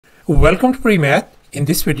Welcome to PreMath. In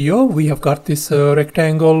this video, we have got this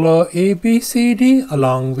rectangle ABCD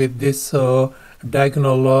along with this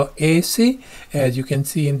diagonal AC, as you can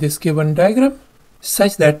see in this given diagram,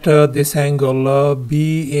 such that this angle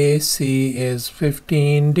BAC is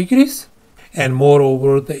 15 degrees. And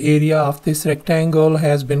moreover, the area of this rectangle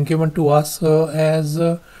has been given to us as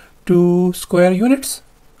 2 square units.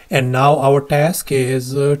 And now our task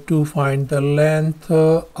is to find the length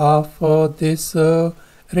of this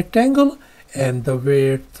rectangle and the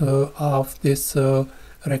width of this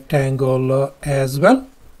rectangle as well.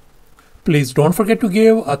 Please don't forget to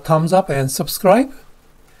give a thumbs up and subscribe.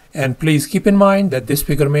 And please keep in mind that this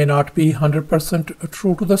figure may not be 100%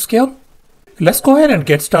 true to the scale. Let's go ahead and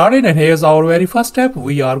get started, and here's our very first step.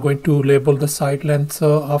 We are going to label the side lengths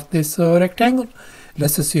of this rectangle.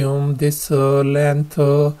 Let's assume this length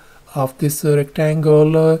of this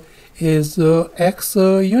rectangle is x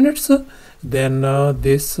units. Then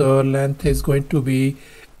this length is going to be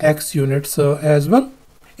x units as well.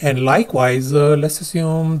 And likewise, let's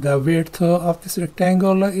assume the width of this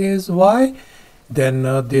rectangle is y. Then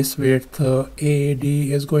this width AD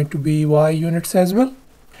is going to be y units as well.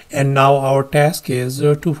 And now our task is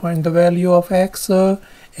to find the value of x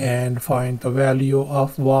and find the value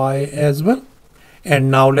of y as well. And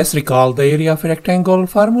now let's recall the area of a rectangle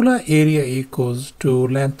formula. Area equals to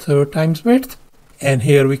length times width. And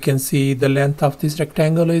here we can see the length of this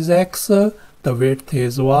rectangle is x, the width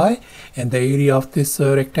is y, and the area of this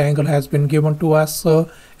rectangle has been given to us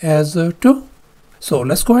as 2. So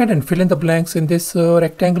let's go ahead and fill in the blanks in this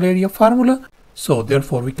rectangle area formula. So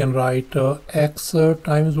therefore we can write x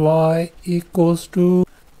times y equals to,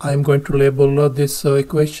 I'm going to label this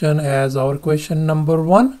equation as our equation number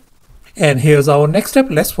 1. And here's our next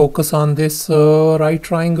step. Let's focus on this right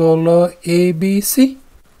triangle ABC.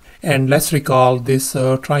 And let's recall this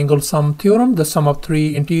triangle sum theorem. The sum of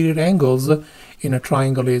 3 interior angles in a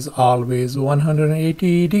triangle is always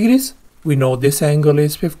 180 degrees. We know this angle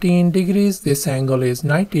is 15 degrees, this angle is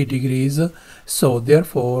 90 degrees. So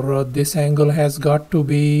therefore this angle has got to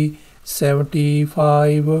be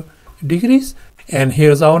 75 degrees. And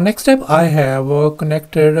here's our next step. I have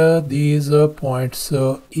connected these points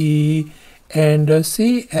E and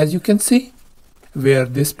C, as you can see, where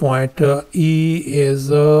this point E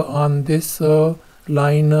is on this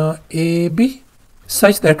line AB,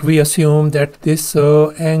 such that we assume that this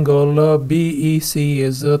angle BEC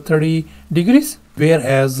is 30 degrees,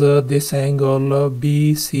 whereas this angle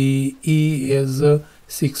BCE is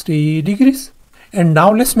 60 degrees. And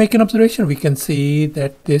now let's make an observation. We can see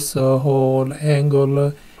that this whole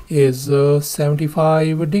angle is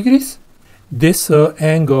 75 degrees. This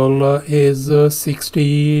angle is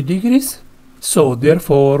 60 degrees. So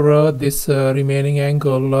therefore this remaining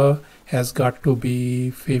angle has got to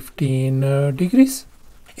be 15 degrees.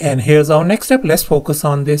 And here's our next step. Let's focus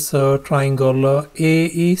on this triangle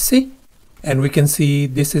AEC. And we can see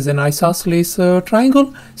this is an isosceles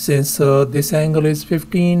triangle, since this angle is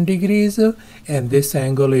 15 degrees and this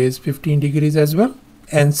angle is 15 degrees as well.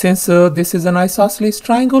 And since this is an isosceles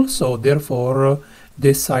triangle, so therefore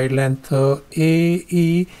this side length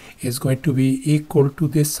AE is going to be equal to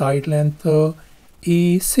this side length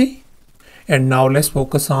EC. And now let's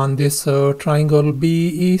focus on this triangle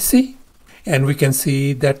BEC. And we can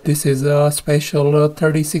see that this is a special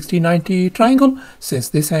 30, 60, 90 triangle, since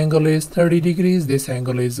this angle is 30 degrees, this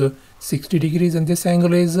angle is 60 degrees, and this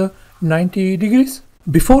angle is 90 degrees.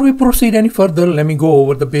 Before we proceed any further, let me go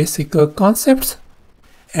over the basic concepts.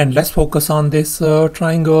 And let's focus on this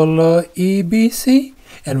triangle EBC.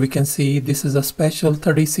 And we can see this is a special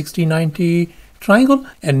 30, 60, 90 triangle.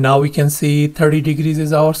 And now we can see 30 degrees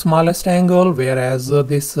is our smallest angle, whereas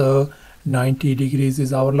this 90 degrees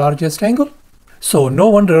is our largest angle. So no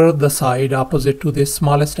wonder the side opposite to this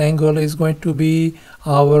smallest angle is going to be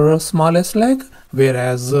our smallest leg,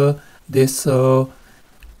 whereas this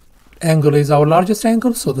angle is our largest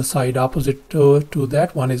angle. So the side opposite to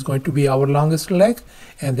that one is going to be our longest leg,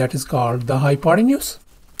 and that is called the hypotenuse.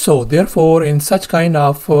 So therefore in such kind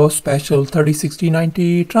of special 30, 60,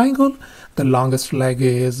 90 triangle, the longest leg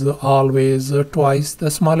is always twice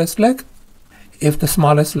the smallest leg. If the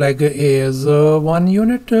smallest leg is 1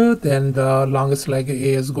 unit, then the longest leg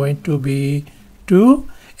is going to be 2,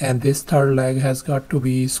 and this third leg has got to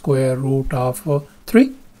be square root of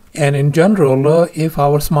 3. And in general, if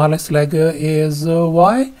our smallest leg is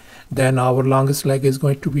y, then our longest leg is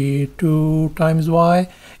going to be 2 times y,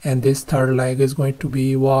 and this third leg is going to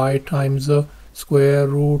be y times square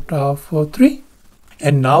root of 3.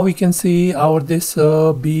 And now we can see our this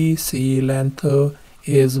BC length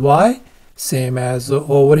is y, same as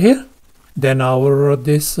over here. Then our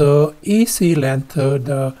this EC length,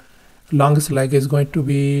 the longest leg is going to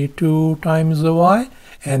be 2 times y,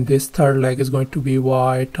 and this third leg is going to be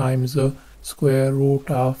y times square root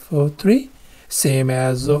of 3, same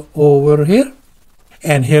as over here.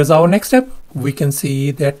 And here's our next step. We can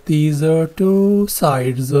see that these two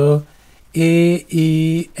sides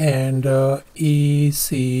AE and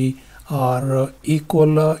EC are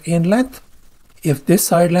equal in length. If this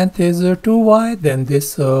side length is 2y, then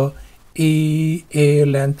this EA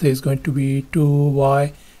length is going to be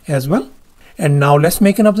 2y as well. And now let's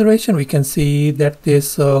make an observation. We can see that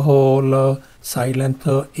this whole side length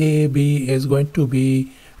AB is going to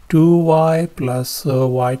be 2y plus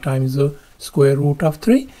y times square root of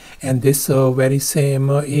 3, and this very same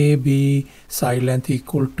AB side length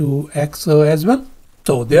equal to x as well.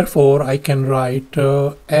 So therefore I can write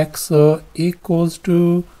x equals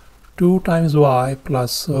to 2 times y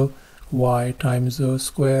plus y times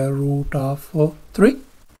square root of 3.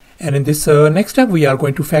 And in this next step we are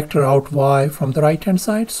going to factor out y from the right hand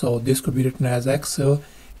side. So this could be written as x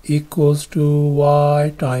equals to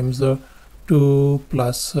y times 2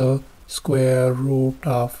 plus square root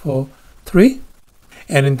of 3.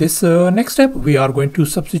 And in this next step we are going to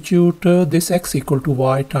substitute this x equal to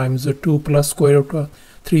y times 2 plus square root of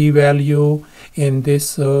 3 value in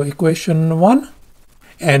this equation 1.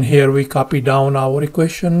 And here we copy down our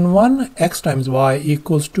equation 1, x times y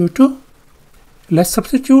equals to 2. Let's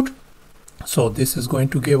substitute. So this is going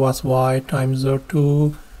to give us y times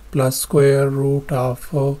 2 plus square root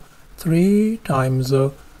of 3 times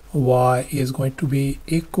y is going to be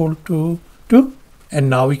equal to 2. And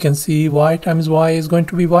now we can see y times y is going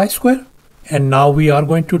to be y square. And now we are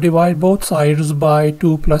going to divide both sides by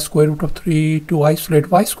 2 plus square root of 3 to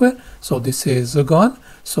isolate y square. So this is gone.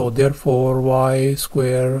 So therefore y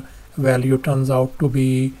square value turns out to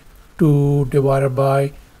be 2 divided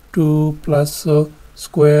by 2 plus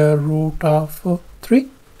square root of 3.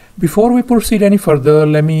 Before we proceed any further,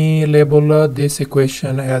 let me label this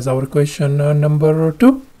equation as our equation number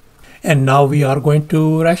 2. And now we are going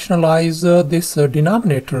to rationalize this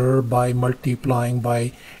denominator by multiplying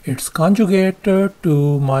by its conjugate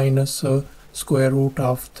 2 minus square root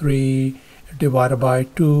of 3 divided by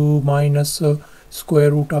 2 minus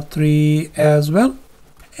square root of 3 as well.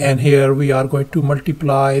 And here we are going to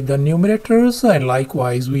multiply the numerators, and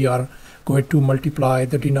likewise we are going to multiply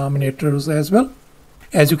the denominators as well.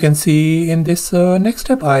 As you can see in this next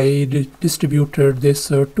step, I distributed this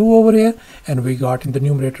 2 over here, and we got in the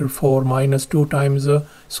numerator 4 minus 2 times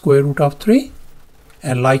square root of 3.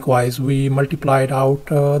 And likewise we multiplied out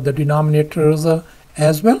the denominators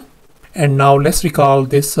as well. And now let's recall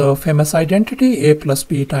this famous identity. A plus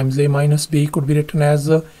b times a minus b could be written as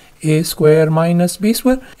a square minus b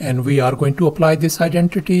square. And we are going to apply this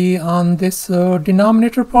identity on this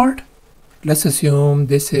denominator part. Let's assume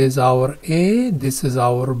this is our a, this is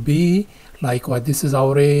our b, likewise this is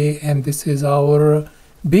our a and this is our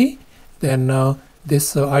b. Then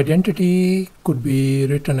this identity could be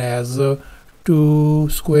written as 2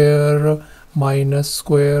 square minus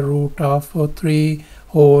square root of 3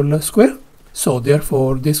 whole square. So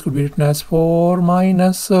therefore this could be written as 4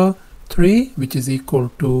 minus 3, which is equal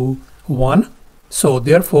to 1. So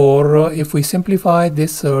therefore if we simplify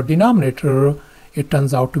this denominator, it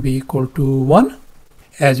turns out to be equal to 1.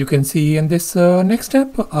 As you can see in this next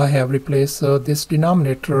step, I have replaced this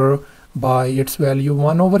denominator by its value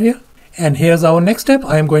 1 over here. And here's our next step.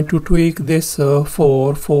 I am going to tweak this 4.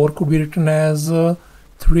 4 could be written as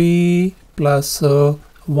 3 plus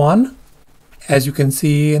 1, as you can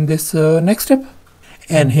see in this next step.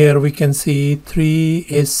 And here we can see 3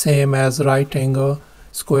 is same as writing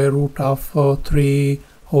square root of 3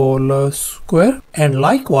 whole square, and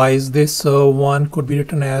likewise this 1 could be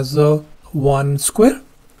written as 1 square,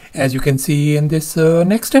 as you can see in this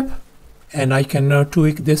next step. And I can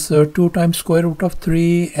tweak this 2 times square root of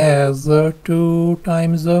 3 as 2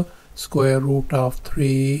 times square root of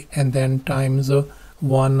 3 and then times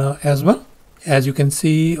 1 as well, as you can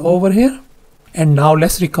see over here. And now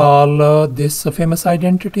let's recall this famous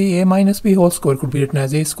identity. A minus b whole square could be written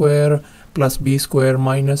as a square plus b square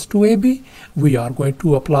minus 2ab. We are going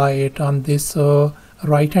to apply it on this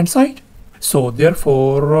right hand side. So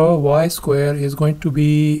therefore y square is going to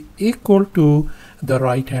be equal to, the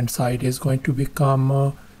right hand side is going to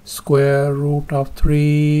become square root of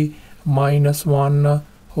 3 minus 1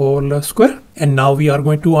 whole square. And now we are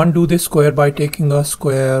going to undo this square by taking a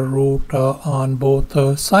square root on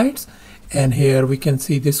both sides. And here we can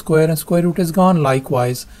see this square and square root is gone.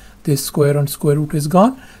 Likewise this square and square root is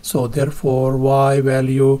gone. So therefore y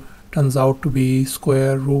value turns out to be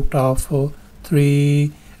square root of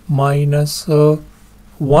 3 minus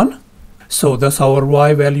 1. So thus our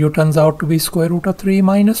y value turns out to be square root of 3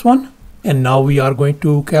 minus 1. And now we are going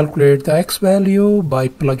to calculate the x value by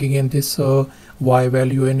plugging in this y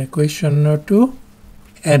value in equation 2.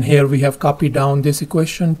 And here we have copied down this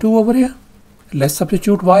equation 2 over here. Let's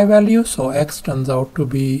substitute y value. So x turns out to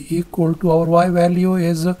be equal to, our y value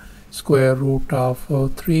is square root of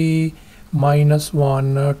 3 minus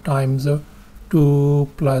 1 times 2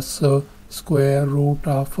 plus square root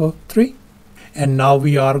of 3. And now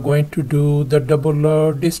we are going to do the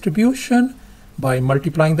double distribution by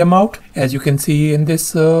multiplying them out. As you can see in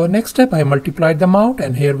this next step, I multiplied them out,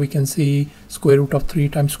 and here we can see square root of 3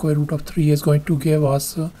 times square root of 3 is going to give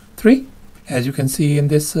us 3. As you can see in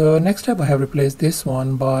this next step, I have replaced this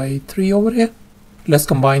one by 3 over here. Let's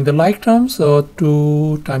combine the like terms.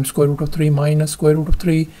 2 times square root of 3 minus square root of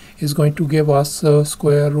 3 is going to give us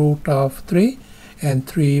square root of 3, and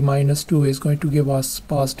 3 minus 2 is going to give us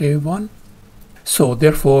positive 1. So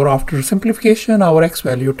therefore, after simplification, our x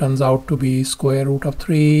value turns out to be square root of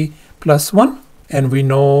 3 plus 1. And we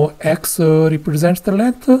know x represents the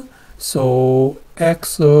length. So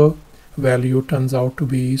x value turns out to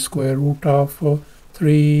be square root of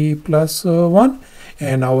 3 plus 1.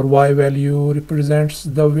 And our y value represents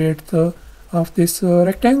the width of this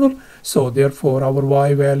rectangle. So therefore, our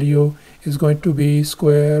y value is going to be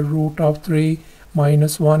square root of 3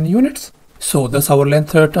 minus 1 units. So thus our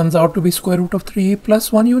length turns out to be square root of 3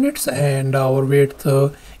 plus 1 units, and our width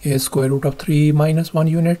is square root of 3 minus 1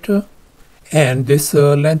 unit. And this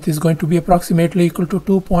length is going to be approximately equal to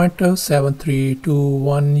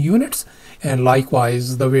 2.7321 units. And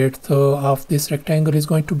likewise, the width of this rectangle is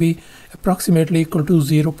going to be approximately equal to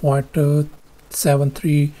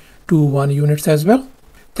 0.7321 units as well.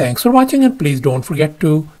 Thanks for watching, and please don't forget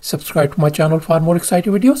to subscribe to my channel for more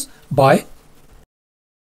exciting videos. Bye.